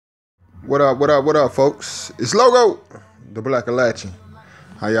What up, folks? It's Logo, the Black Appalachian.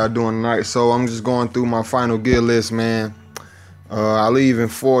 How y'all doing tonight? So I'm just going through my final gear list, man. I leave in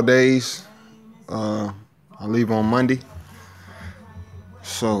 4 days. I leave on Monday.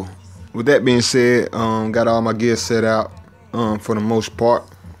 So with that being said, got all my gear set out for the most part.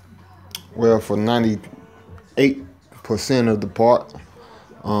 Well, for 98% of the part.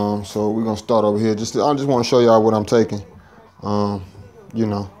 So we're gonna start over here. I just want to show y'all what I'm taking. You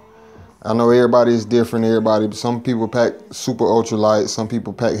know, I know everybody is different. Some people pack super ultra light. Some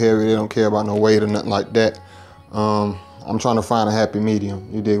people pack heavy. They don't care about no weight or nothing like that. I'm trying to find a happy medium.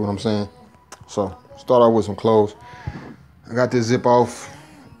 You dig what I'm saying? So start off with some clothes. I got this zip off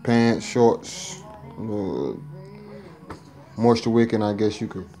pants, shorts, moisture wicking, I guess you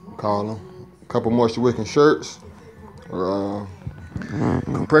could call them. A couple moisture wicking shirts,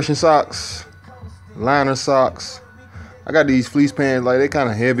 compression socks, liner socks. I got these fleece pants, like they kind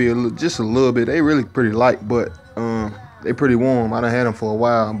of heavy, just a little bit. They really pretty light, but they pretty warm. I done had them for a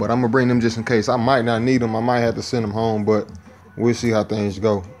while, but I'm gonna bring them just in case. I might not need them. I might have to send them home, but we'll see how things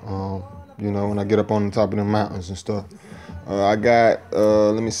go. You know, when I get up on the top of the mountains and stuff. I got,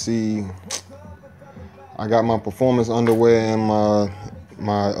 let me see. I got my performance underwear and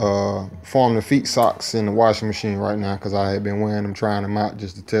my Farm to Feet socks in the washing machine right now because I had been wearing them, trying them out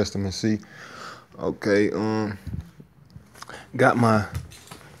just to test them and see. Okay, got my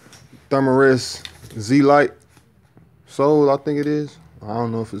Thermarest Z-Lite Soul, I think it is. I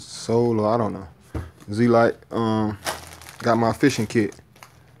don't know if it's Soul or I don't know. Z-Lite. Got my fishing kit.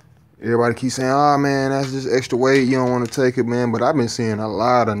 Everybody keeps saying, oh man, that's just extra weight, you don't want to take it, man. But I've been seeing a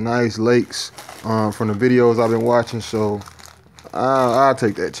lot of nice lakes from the videos I've been watching, so I'll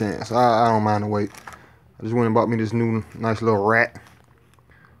take that chance. I don't mind the weight. I just went and bought me this new nice little rat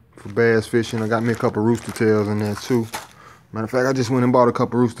for bass fishing. I got me a couple rooster tails in there too. Matter of fact, I just went and bought a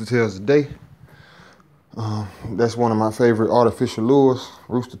couple rooster tails today. That's one of my favorite artificial lures,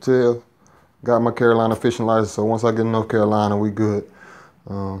 rooster tail. Got my Carolina fishing license, so once I get in North Carolina, we good.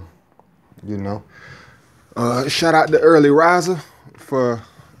 You know, shout out to Early Riser for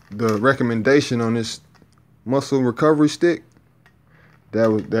the recommendation on this muscle recovery stick.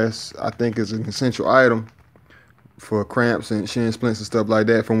 That's I think is an essential item for cramps and shin splints and stuff like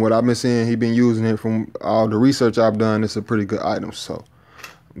that. From what I've been seeing, he been using it. From all the research I've done, it's a pretty good item. So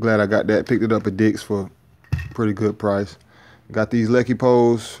I'm glad I got that. Picked it up at Dick's for a pretty good price. Got these Lecky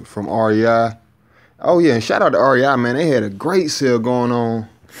Poles from REI. Oh yeah, and shout out to REI, man. They had a great sale going on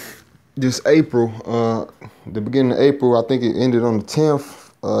this April. The beginning of April, I think it ended on the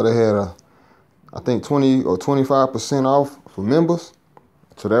 10th. They had I think 20 or 25% off for members.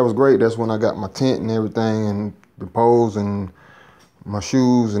 So that was great. That's when I got my tent and everything, and the poles and my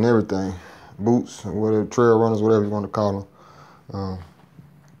shoes and everything, boots, whatever, trail runners, whatever you want to call them.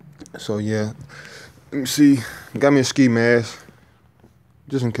 So yeah, let me see. Got me a ski mask,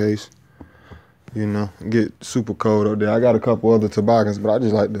 just in case. You know, get super cold up there. I got a couple other toboggans, but I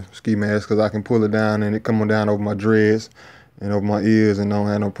just like the ski mask because I can pull it down and it come on down over my dreads and over my ears and don't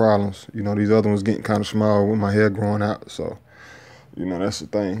have no problems. You know, these other ones getting kind of small with my hair growing out, so you know that's the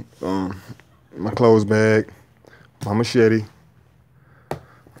thing. My clothes bag, my machete,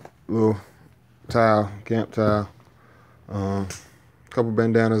 little towel, camp towel, couple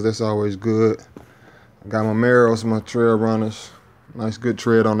bandanas. That's always good. I got my Merrells, my trail runners. Nice good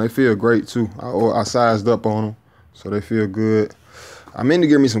tread on. They feel great too. I sized up on them, so they feel good. I meant to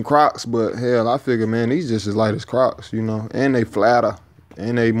get me some Crocs, but hell, I figure, man, these just as light as Crocs, you know. And they flatter,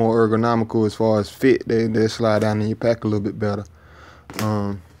 and they more ergonomical as far as fit. They slide down in your pack a little bit better.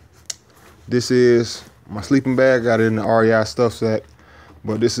 This is my sleeping bag. Got it in the REI stuff sack,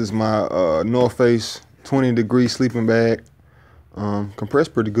 but this is my North Face 20-degree sleeping bag.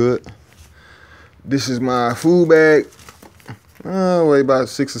 Compressed pretty good. This is my food bag. Weigh about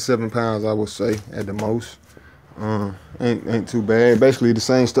 6 or 7 pounds, I would say, at the most. Ain't too bad. Basically the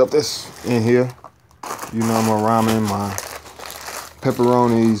same stuff that's in here. You know, my ramen, my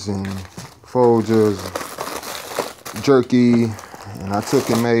pepperonis and Folgers, jerky, and I took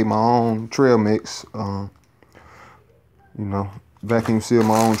and made my own trail mix. You know, vacuum sealed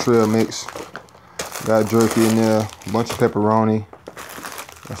my own trail mix. Got jerky in there, a bunch of pepperoni.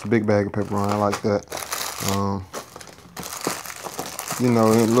 That's a big bag of pepperoni. I like that. You know,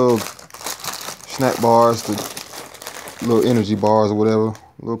 little snack bars, the little energy bars or whatever,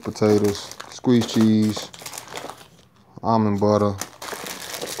 little potatoes, squeezed cheese, almond butter,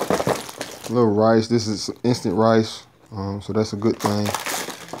 little rice. This is instant rice, so that's a good thing.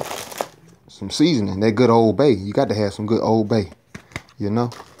 Some seasoning, that good Old Bay. You got to have some good Old Bay, you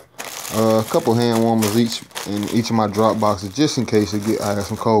know. A couple hand warmers each in each of my drop boxes, just in case I got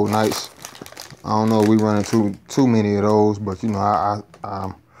some cold nights. I don't know if we running too many of those, but you know, I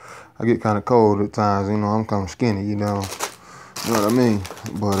get kind of cold at times. You know, I'm kind of skinny. You know what I mean?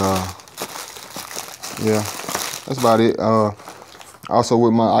 But yeah, that's about it. Also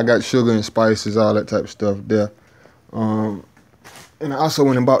with I got sugar and spices, all that type of stuff there. And I also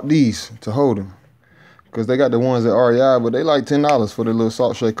went and bought these to hold them, because they got the ones at REI, but they like $10 for the little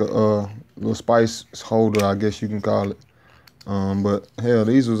salt shaker, little spice holder, I guess you can call it. But hell,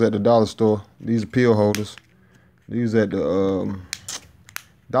 these was at the dollar store. These are pill holders. These at the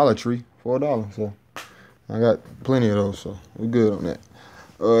Dollar Tree for $1. So I got plenty of those, so we're good on that.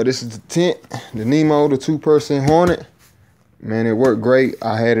 This is the tent, the Nemo, the 2-person Hornet. Man, it worked great.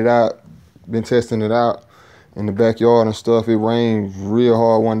 I had it out, been testing it out in the backyard and stuff. It rained real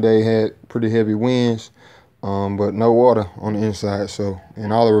hard one day, had pretty heavy winds, but no water on the inside. So,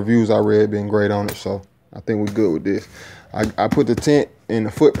 and all the reviews I read been great on it. So I think we're good with this. I put the tent and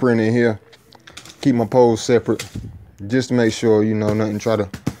the footprint in here, keep my poles separate, just to make sure, you know, nothing try to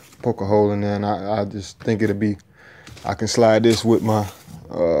poke a hole in there. And I just think it'll be, I can slide this with my,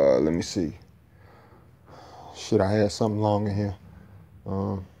 let me see. Shit, I had something long in here.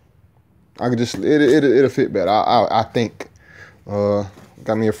 I could just, it'll fit better, I think.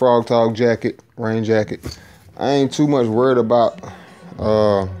 Got me a Frog Talk jacket, rain jacket. I ain't too much worried about,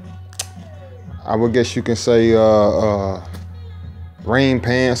 I would guess you can say, rain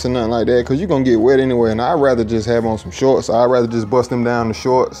pants or nothing like that, because you're going to get wet anyway, and I'd rather just have on some shorts. I'd rather just bust them down the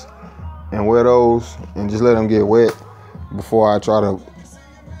shorts and wear those and just let them get wet before I try to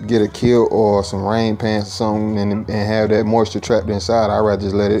get a kilt or some rain pants or something and have that moisture trapped inside. I'd rather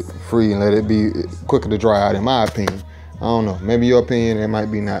just let it free and let it be quicker to dry out, in my opinion. I don't know, maybe your opinion, it might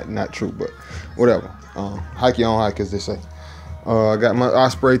be not true, but whatever. Hike your own hike, as they say. I got my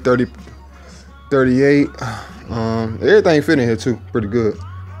Osprey 38. Everything fit in here too, pretty good.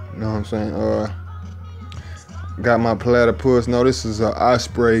 You know what I'm saying? Got my platypus. No, this is a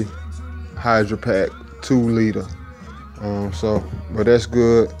Osprey Hydra Pack 2-liter. But that's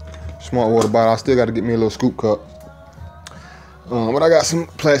good. Smart water bottle. I still got to get me a little scoop cup. But I got some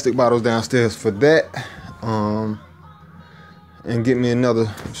plastic bottles downstairs for that. And get me another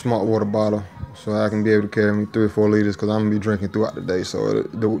smart water bottle so I can be able to carry me 3 or 4 liters, because I'm gonna be drinking throughout the day. So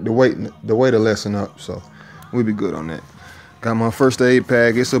the weight will lessen up. So we'll be good on that. Got my first aid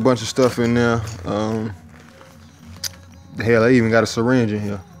pack. It's a bunch of stuff in there. Hell, I even got a syringe in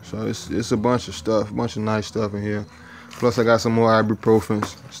here. So it's a bunch of stuff, a bunch of nice stuff in here. Plus I got some more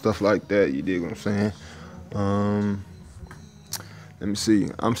ibuprofens, stuff like that. You dig what I'm saying? Let me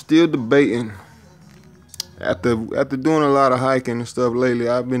see. I'm still debating. After doing a lot of hiking and stuff lately,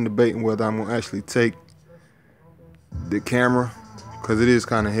 I've been debating whether I'm gonna actually take the camera, because it is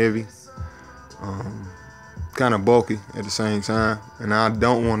kind of heavy, kind of bulky at the same time, and I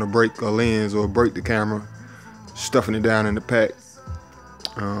don't want to break a lens or break the camera stuffing it down in the pack.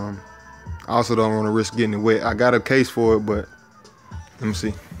 I also don't want to risk getting it wet. I got a case for it, but let me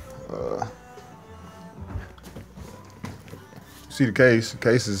see. See the case? The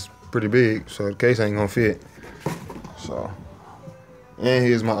case is pretty big, so the case ain't gonna fit. So, and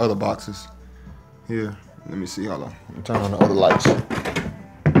here's my other boxes. Here, let me see. Hold on. Let me turn on the other lights.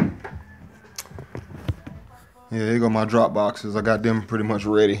 Yeah, here go my drop boxes. I got them pretty much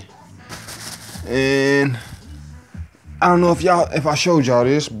ready. And I don't know if I showed y'all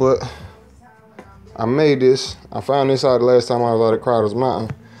this, but I made this. I found this out the last time I was out at Crowder's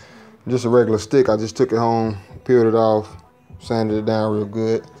Mountain. Just a regular stick. I just took it home, peeled it off, sanded it down real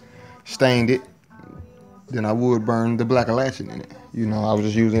good, stained it. Then I would burn the black Appalachian in it. You know, I was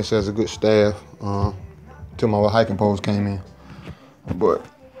just using this as a good staff till my hiking poles came in. But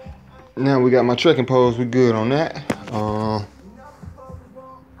now we got my trekking poles. We good on that.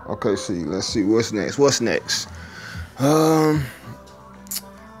 Okay, let's see what's next. Got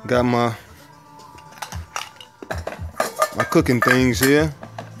my cooking things here.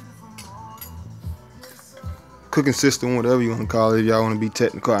 Cooking system, whatever you want to call it. If y'all want to be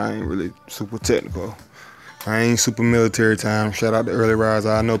technical, I ain't really super technical. I ain't super military time. Shout out to Early Rise.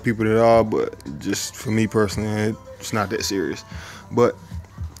 I know people that are, but just for me personally, it's not that serious. But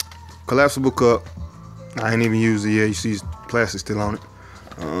collapsible cup. I ain't even used it yet. You see plastic still on it.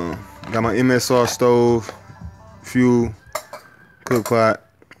 Got my MSR stove, fuel, cook pot.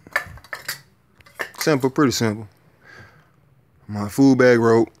 Simple, pretty simple. My food bag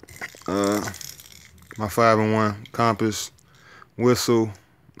rope, my 5-in-1 compass, whistle,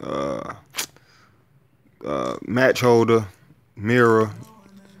 match holder, mirror,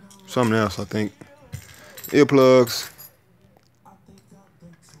 something else I think. Earplugs.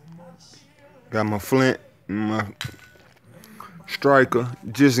 Got my flint, my striker,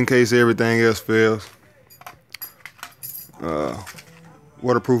 just in case everything else fails.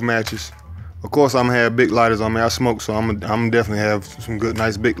 Waterproof matches. Of course, I'm gonna have big lighters on me. I smoke, so I'm definitely have some good,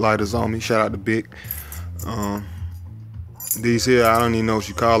 nice big lighters on me. Shout out to Big. These here, I don't even know what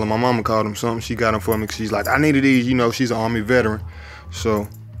she call them. My mama called them something. She got them for me. She's like, I needed these. You know, she's an Army veteran, so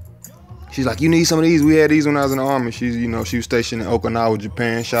she's like, you need some of these. We had these when I was in the Army. She's, you know, she was stationed in Okinawa,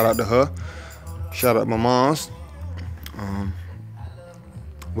 Japan. Shout out to her. Shout out to my moms.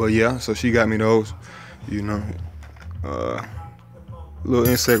 Well, yeah. So she got me those. You know, little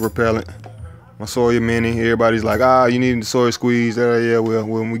insect repellent. My Sawyer Mini. Everybody's like, you need the Sawyer Squeeze. Yeah, well,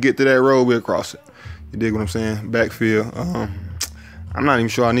 when we get to that road, we'll cross it. You dig what I'm saying? Backfill. I'm not even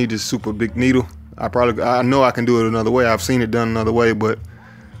sure I need this super big needle. I know I can do it another way. I've seen it done another way, but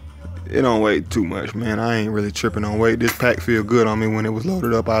it don't weigh too much, man. I ain't really tripping on weight. This pack feel good on me when it was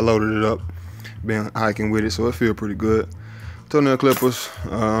loaded up. I loaded it up. Been hiking with it, so it feel pretty good. Toenail clippers.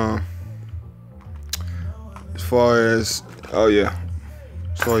 As far as,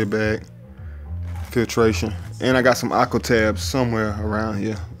 Sawyer bag. Filtration. And I got some aqua tabs somewhere around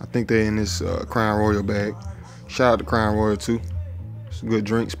here. I think they're in this Crown Royal bag. Shout out to Crown Royal too. It's a good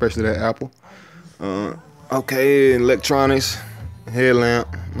drink, especially that apple. Okay, electronics,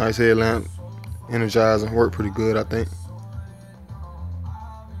 headlamp, nice headlamp, energizer, worked pretty good, I think.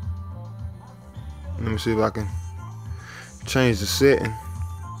 Let me see if I can change the setting.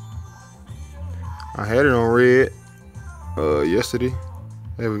 I had it on red yesterday.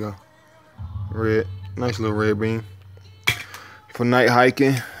 There we go. Red, nice little red beam. For night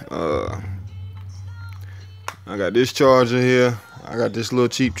hiking, I got this charger here. I got this little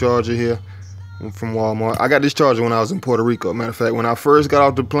cheap charger here from Walmart. I got this charger when I was in Puerto Rico. Matter of fact, when I first got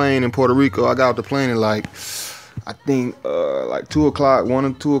off the plane in Puerto Rico, I got off the plane at like, I think like 2 o'clock, 1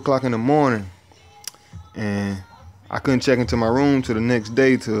 or 2 o'clock in the morning. And I couldn't check into my room till the next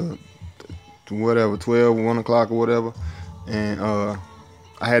day to whatever, 12, 1 o'clock or whatever. And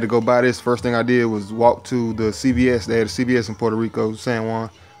I had to go buy this. First thing I did was walk to the CVS. They had a CVS in Puerto Rico, San Juan.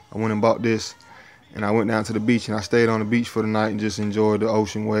 I went and bought this, and I went down to the beach, and I stayed on the beach for the night and just enjoyed the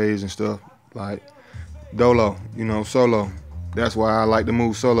ocean waves and stuff. Like dolo, you know, solo. That's why I like to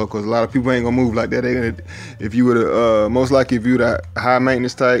move solo, because a lot of people ain't gonna move like that. If you were the, most likely if you're the high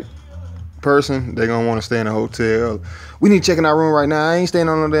maintenance type person, they're gonna want to stay in a hotel. We need to check in our room right now. I ain't staying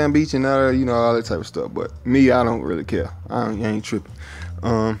on no damn beach and you know, all that type of stuff. But me, I don't really care. I ain't tripping.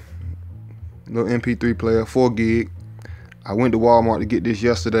 Little MP3 player, 4 gig. I went to Walmart to get this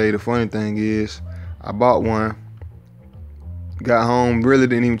yesterday. The funny thing is, I bought one, got home, really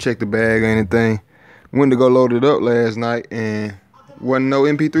didn't even check the bag or anything. Went to go load it up last night and wasn't no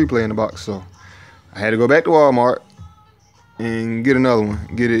MP3 player in the box, so I had to go back to Walmart and get another one.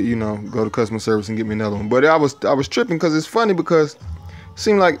 Get it, you know, go to customer service and get me another one. But I was tripping because it's funny, because it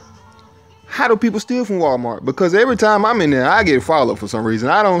seemed like, how do people steal from Walmart? Because every time I'm in there, I get followed for some reason.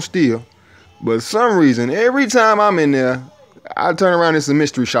 I don't steal, but some reason, every time I'm in there, I turn around, it's a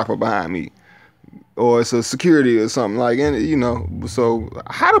mystery shopper behind me, or it's a security or something like, and you know. So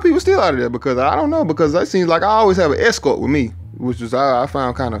how do people steal out of there? Because I don't know. Because that seems like I always have an escort with me, which is I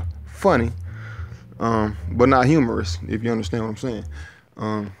found kind of funny, but not humorous, if you understand what I'm saying.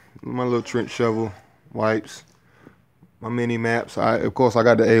 My little trench shovel, wipes, my mini maps. Of course, I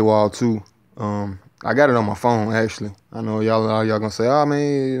got the AWOL too. I got it on my phone, actually. I know y'all gonna say, oh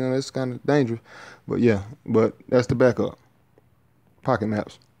man, you know, that's kind of dangerous, but yeah, but that's the backup. Pocket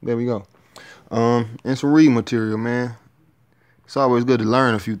maps. There we go. And some reading material, man. It's always good to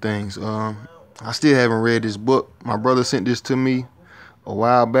learn a few things. I still haven't read this book. My brother sent this to me a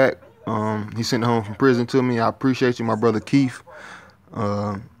while back. He sent it home from prison to me. I appreciate you, my brother Keith.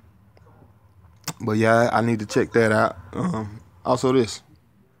 But yeah, I need to check that out. Also this.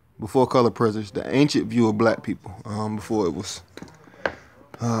 Before Color Prejudice, the ancient view of black people, before it was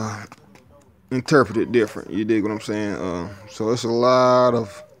interpreted different. You dig what I'm saying? So it's a lot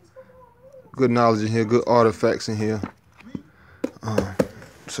of good knowledge in here, good artifacts in here.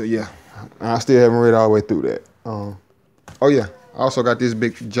 So yeah, I still haven't read all the way through that. Oh yeah, I also got this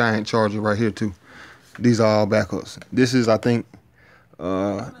big giant charger right here too. These are all backups. This is, I think,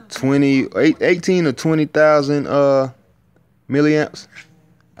 18 or 20,000 milliamps.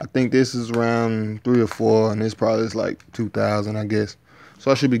 I think this is around 3 or 4, and this probably is like 2,000, I guess.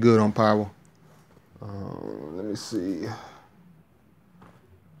 So I should be good on power. Let me see.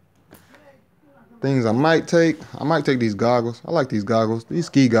 Things I might take. I might take these goggles. I like these goggles. These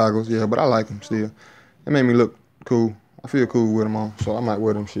ski goggles, yeah, but I like them still. It made me look cool. I feel cool with them on, so I might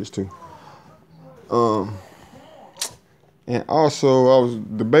wear them shits too. And also, I was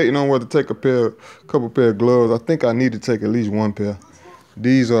debating on whether to take a couple pair of gloves. I think I need to take at least one pair.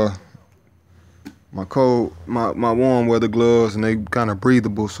 These are my warm weather gloves, and they kind of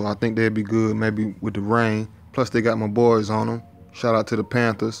breathable, so I think they'd be good maybe with the rain. Plus, they got my boys on them. Shout out to the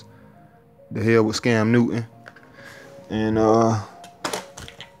Panthers. The hell with Scam Newton. And yeah,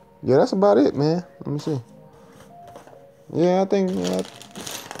 that's about it, man. Let me see. Yeah, I think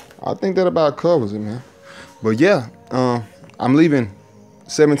that about covers it, man. But yeah, I'm leaving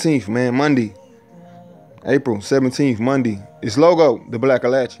 17th, man, Monday. April 17th, Monday. It's logo, the Black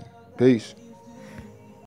Appalachian. Peace.